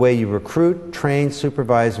convinced that the way you recruit, train,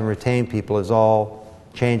 supervise, and retain people is all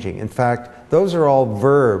changing. In fact, those are all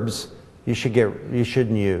verbs you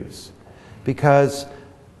shouldn't use. Because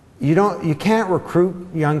you can't recruit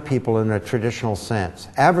young people in a traditional sense.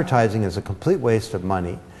 Advertising is a complete waste of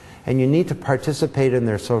money, and you need to participate in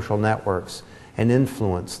their social networks and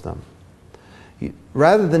influence them.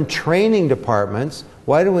 Rather than training departments,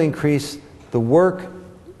 why do we increase the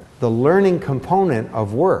learning component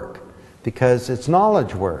of work? Because it's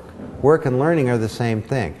knowledge work. Work and learning are the same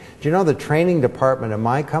thing. Do you know the training department at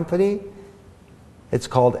my company? It's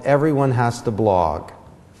called Everyone Has to Blog.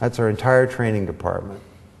 That's our entire training department.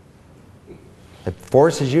 It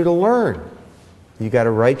forces you to learn. You got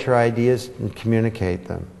to write your ideas and communicate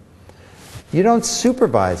them. You don't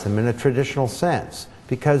supervise them in a traditional sense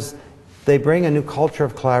because they bring a new culture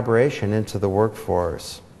of collaboration into the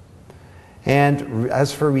workforce. And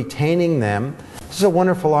as for retaining them, this is a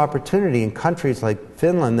wonderful opportunity in countries like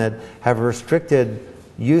Finland that have a restricted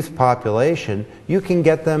youth population. You can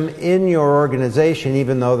get them in your organization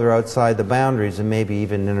even though they're outside the boundaries and maybe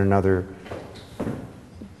even in another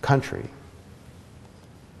country.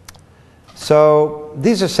 So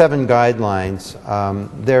these are 7 guidelines.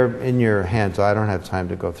 They're in your hands. I don't have time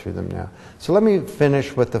to go through them now. So let me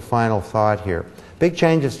finish with the final thought here. Big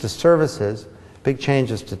changes to services, big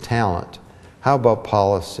changes to talent. How about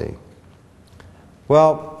policy?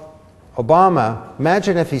 Well, Obama,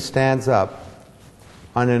 imagine if he stands up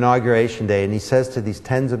on Inauguration Day and he says to these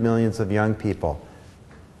tens of millions of young people,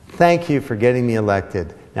 thank you for getting me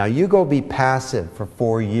elected. Now you go be passive for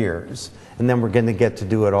 4 years and then we're going to get to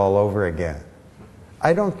do it all over again.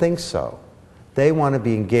 I don't think so. They want to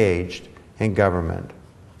be engaged in government.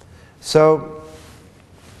 So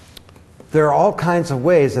there are all kinds of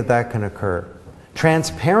ways that that can occur.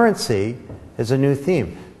 Transparency is a new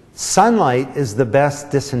theme. Sunlight is the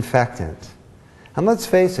best disinfectant. And let's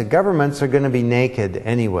face it, governments are going to be naked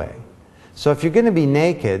anyway. So if you're going to be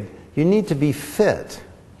naked, you need to be fit.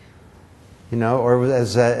 You know, or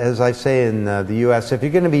as I say in the US, if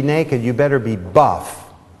you're going to be naked, you better be buff.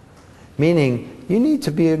 Meaning, you need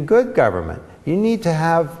to be a good government. You need to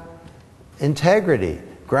have integrity.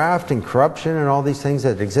 Graft and corruption and all these things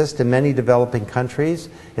that exist in many developing countries,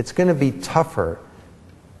 it's going to be tougher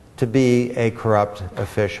to be a corrupt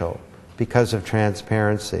official because of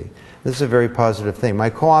transparency. This is a very positive thing. My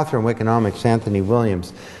co-author in Wikinomics, Anthony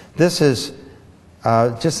Williams, this is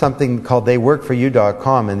just something called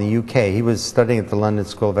theyworkforyou.com in the UK. He was studying at the London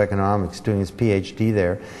School of Economics, doing his PhD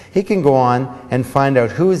there. He can go on and find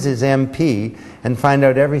out who is his MP and find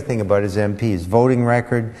out everything about his MPs, voting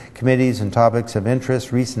record, committees and topics of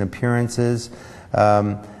interest, recent appearances,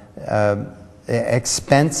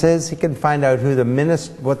 expenses. He can find out who the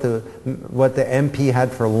what the MP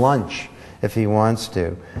had for lunch if he wants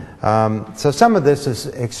to. So some of this is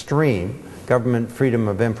extreme, government freedom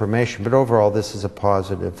of information, but overall this is a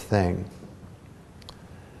positive thing.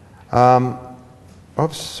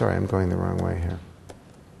 Oops, sorry, I'm going the wrong way here.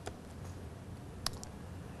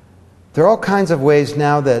 There are all kinds of ways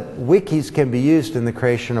now that wikis can be used in the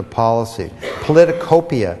creation of policy.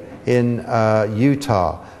 Politicopia in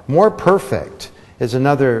Utah. More Perfect is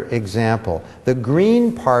another example. The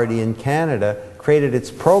Green Party in Canada created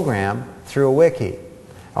its program through a wiki.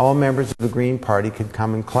 All members of the Green Party could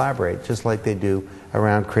come and collaborate, just like they do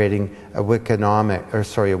around creating a Wikipedia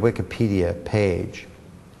page.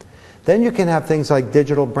 Then you can have things like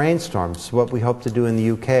digital brainstorms, what we hope to do in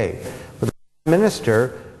the UK. The Prime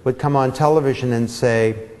Minister would come on television and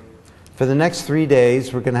say, for the next 3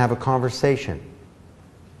 days we're going to have a conversation.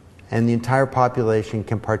 And the entire population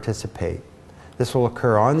can participate. This will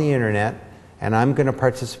occur on the internet, and I'm going to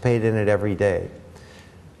participate in it every day.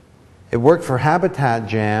 It worked for Habitat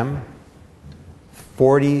Jam.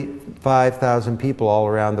 45,000 people all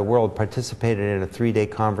around the world participated in a 3-day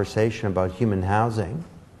conversation about human housing.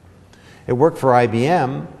 It worked for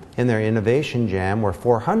IBM in their Innovation Jam, where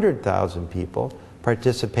 400,000 people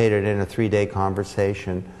participated in a 3-day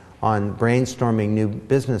conversation on brainstorming new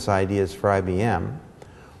business ideas for IBM.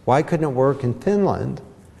 Why couldn't it work in Finland,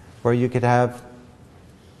 where you could have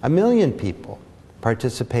 1 million people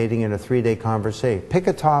participating in a 3-day conversation? Pick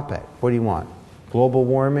a topic. What do you want? Global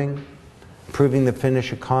warming, improving the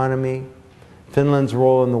Finnish economy, Finland's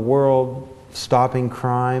role in the world, stopping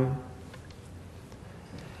crime.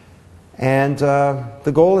 And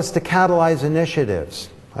the goal is to catalyze initiatives.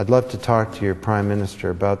 I'd love to talk to your Prime Minister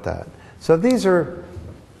about that. So these are,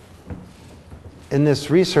 in this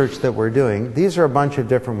research that we're doing, these are a bunch of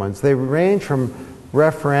different ones. They range from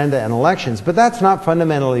referenda and elections, but that's not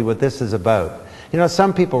fundamentally what this is about. You know,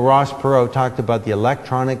 some people, Ross Perot talked about the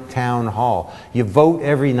electronic town hall. You vote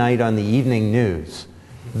every night on the evening news.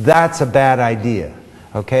 That's a bad idea,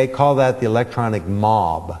 okay? Call that the electronic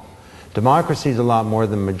mob. Democracy is a lot more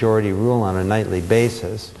than majority rule on a nightly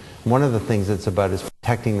basis. One of the things it's about is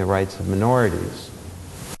protecting the rights of minorities.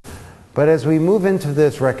 But as we move into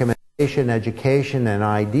this recommendation, education, and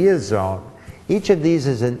idea zone, each of these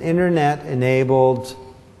is an internet-enabled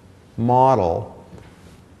model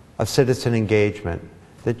of citizen engagement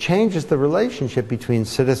that changes the relationship between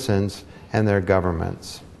citizens and their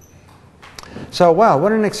governments. So, wow,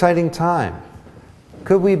 what an exciting time.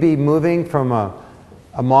 Could we be moving from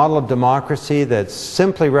a model of democracy that's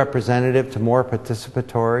simply representative to more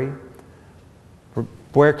participatory,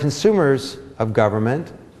 where consumers of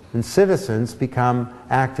government and citizens become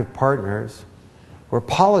active partners, where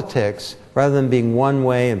politics, rather than being one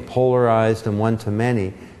way and polarized and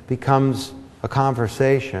one-to-many, becomes a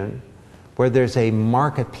conversation where there's a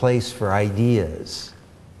marketplace for ideas.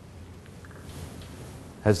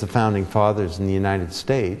 As the Founding Fathers in the United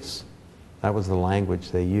States, that was the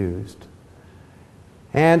language they used.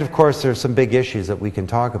 And of course there's some big issues that we can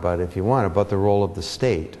talk about if you want, about the role of the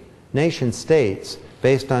state. Nation states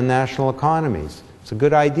based on national economies. It's a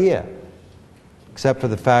good idea, except for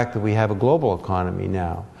the fact that we have a global economy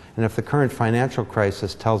now. And if the current financial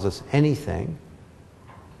crisis tells us anything,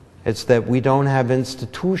 it's that we don't have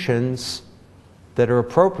institutions that are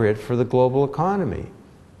appropriate for the global economy.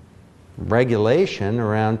 Regulation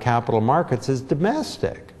around capital markets is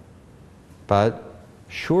domestic, but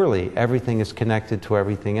surely everything is connected to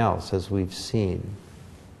everything else, as we've seen.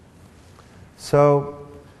 So,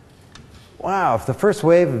 wow, if the first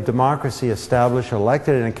wave of democracy established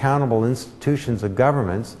elected and accountable institutions of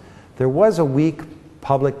governments, there was a weak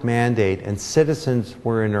public mandate and citizens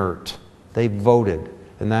were inert. They voted,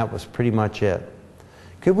 and that was pretty much it.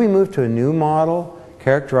 Could we move to a new model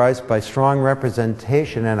characterized by strong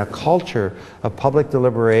representation and a culture of public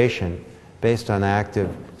deliberation based on active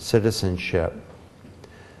citizenship?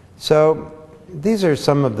 So these are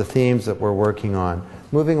some of the themes that we're working on.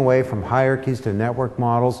 Moving away from hierarchies to network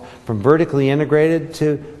models, from vertically integrated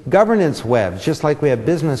to governance webs, just like we have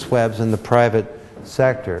business webs in the private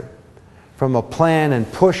sector. From a plan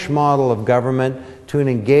and push model of government to an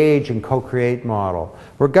engage and co-create model,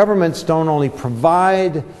 where governments don't only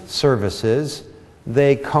provide services,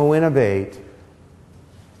 they co-innovate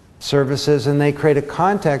services and they create a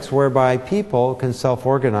context whereby people can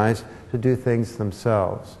self-organize to do things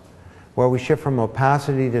themselves. Where we shift from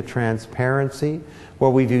opacity to transparency,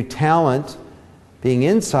 where we view talent being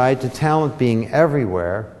inside to talent being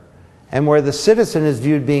everywhere, and where the citizen is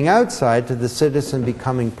viewed being outside to the citizen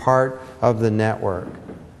becoming part of the network.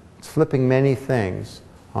 It's flipping many things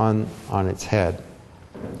on its head.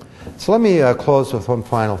 So let me close with one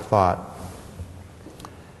final thought.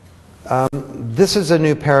 This is a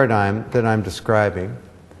new paradigm that I'm describing,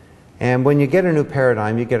 and when you get a new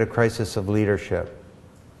paradigm, you get a crisis of leadership.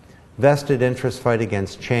 Vested interests fight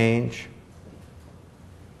against change.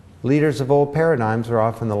 Leaders of old paradigms are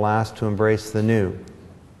often the last to embrace the new.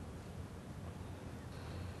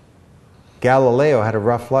 Galileo had a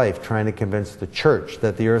rough life trying to convince the church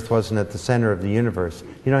that the earth wasn't at the center of the universe.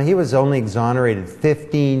 You know, he was only exonerated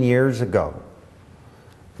 15 years ago.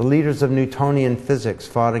 The leaders of Newtonian physics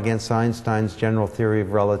fought against Einstein's general theory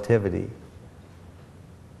of relativity.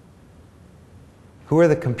 Who are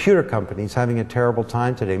the computer companies having a terrible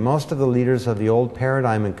time today? Most of the leaders of the old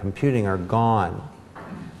paradigm in computing are gone.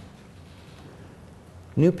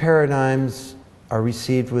 New paradigms are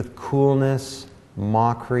received with coolness,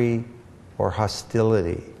 mockery, or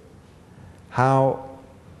hostility. How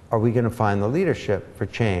are we going to find the leadership for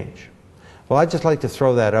change? Well, I'd just like to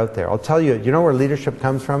throw that out there. I'll tell you, you know where leadership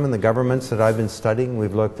comes from in the governments that I've been studying?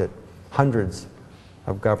 We've looked at hundreds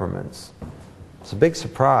of governments. It's a big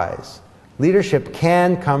surprise. Leadership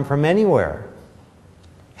can come from anywhere.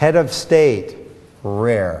 Head of state,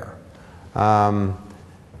 rare.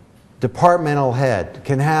 Departmental head,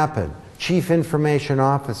 can happen. Chief information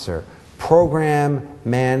officer, program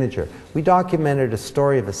manager. We documented a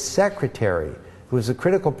story of a secretary who was a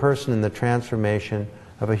critical person in the transformation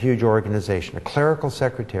of a huge organization, a clerical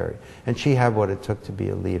secretary, and she had what it took to be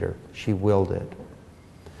a leader. She willed it.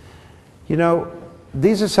 You know,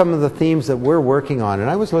 these are some of the themes that we're working on, and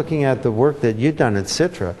I was looking at the work that you've done at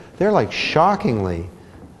Sitra. They're like shockingly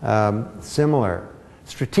similar.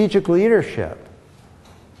 Strategic leadership.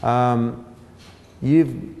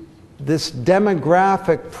 This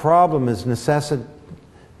demographic problem is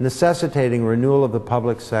necessitating renewal of the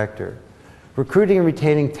public sector. Recruiting and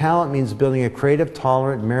retaining talent means building a creative,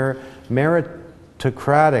 tolerant,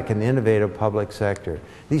 meritocratic, and innovative public sector.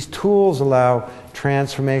 These tools allow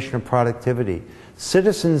transformation of productivity.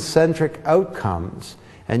 Citizen-centric outcomes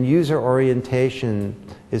and user orientation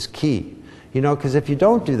is key. You know, because if you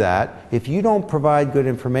don't do that, if you don't provide good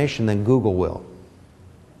information, then Google will.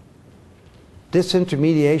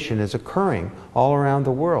 Disintermediation is occurring all around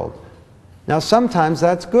the world. Now, sometimes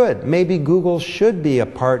that's good. Maybe Google should be a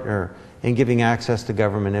partner in giving access to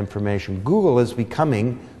government information. Google is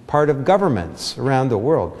becoming part of governments around the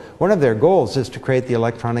world. One of their goals is to create the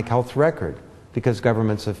electronic health record, because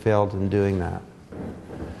governments have failed in doing that.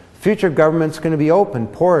 Future government's going to be open,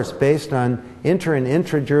 porous, based on inter- and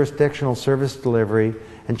intra-jurisdictional service delivery,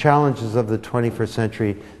 and challenges of the 21st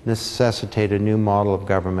century necessitate a new model of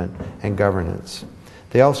government and governance.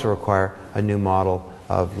 They also require a new model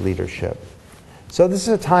of leadership. So this is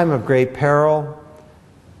a time of great peril,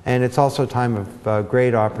 and it's also a time of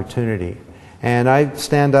great opportunity. And I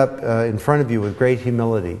stand up in front of you with great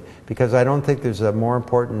humility, because I don't think there's a more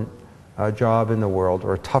important job in the world,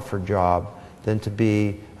 or a tougher job, than to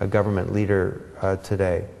be a government leader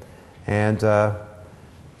today. And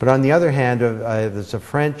but on the other hand, there's a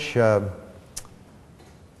French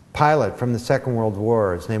pilot from the Second World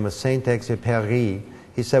War. His name was Saint-Exupéry.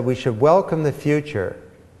 He said, we should welcome the future,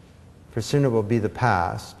 for soon it will be the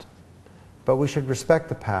past. But we should respect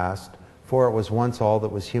the past, for it was once all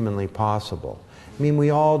that was humanly possible. I mean, we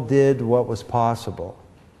all did what was possible.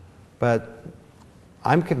 But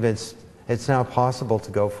I'm convinced it's now possible to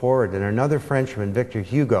go forward. And another Frenchman, Victor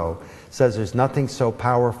Hugo, says there's nothing so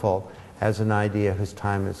powerful as an idea whose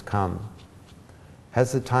time has come.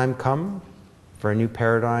 Has the time come for a new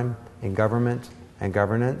paradigm in government and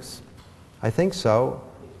governance? I think so,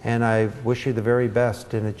 and I wish you the very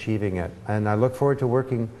best in achieving it. And I look forward to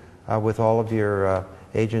working with all of your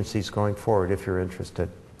agencies going forward if you're interested.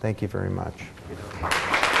 Thank you very much.